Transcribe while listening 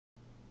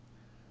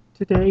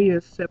Today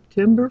is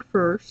September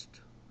 1st,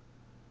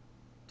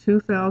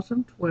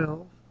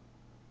 2012.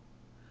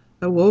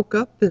 I woke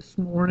up this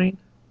morning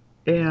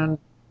and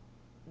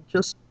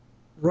just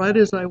right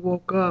as I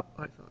woke up,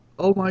 I thought,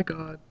 oh my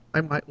God,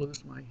 I might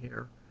lose my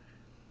hair.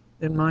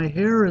 And my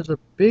hair is a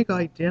big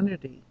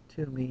identity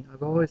to me.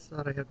 I've always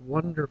thought I had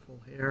wonderful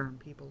hair, and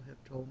people have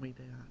told me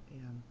that.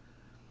 And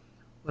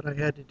what I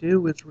had to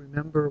do was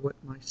remember what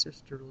my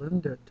sister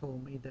Lynda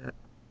told me, that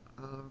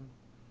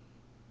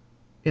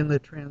in the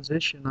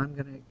transition, I'm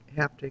going to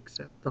have to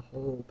accept the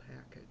whole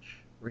package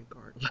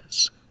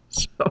regardless.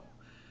 So,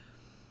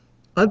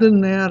 other than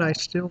that, I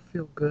still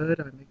feel good.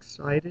 I'm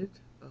excited.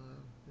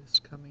 This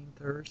coming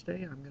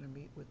Thursday, I'm going to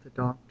meet with the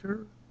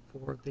doctor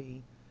for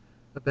the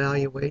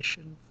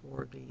evaluation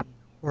for the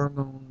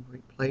hormone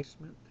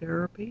replacement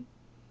therapy.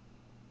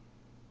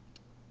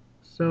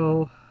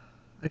 So,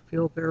 I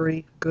feel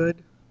very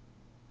good,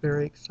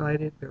 very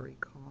excited, very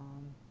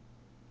calm,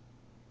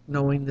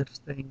 knowing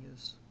this thing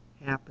is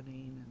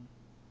happening, and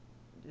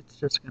it's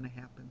just going to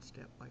happen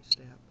step by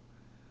step.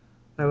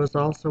 I was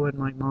also in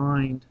my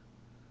mind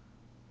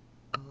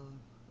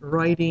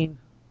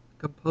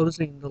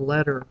composing the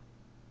letter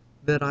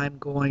that I'm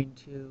going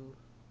to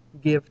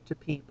give to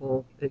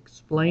people,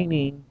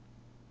 explaining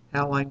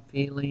how I'm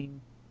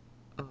feeling,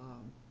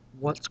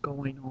 what's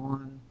going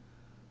on,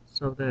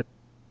 so that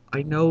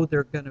I know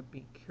they're going to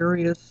be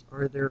curious,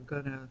 or they're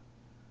going to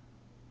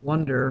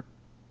wonder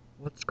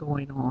what's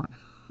going on.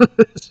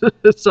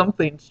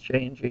 Something's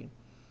changing.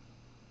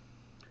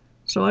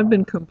 So I've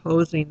been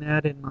composing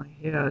that in my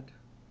head,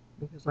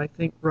 because I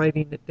think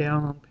writing it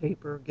down on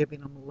paper, giving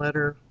them a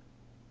letter,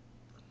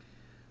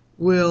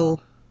 will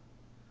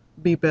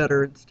be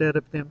better, instead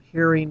of them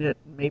hearing it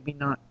and maybe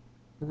not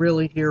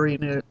really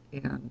hearing it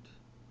and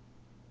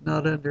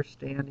not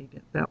understanding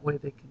it. That way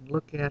they can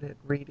look at it,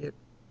 read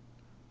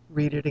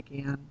it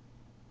again.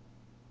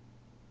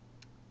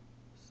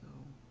 So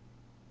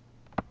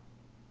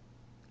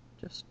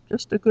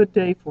just a good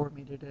day for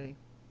me today.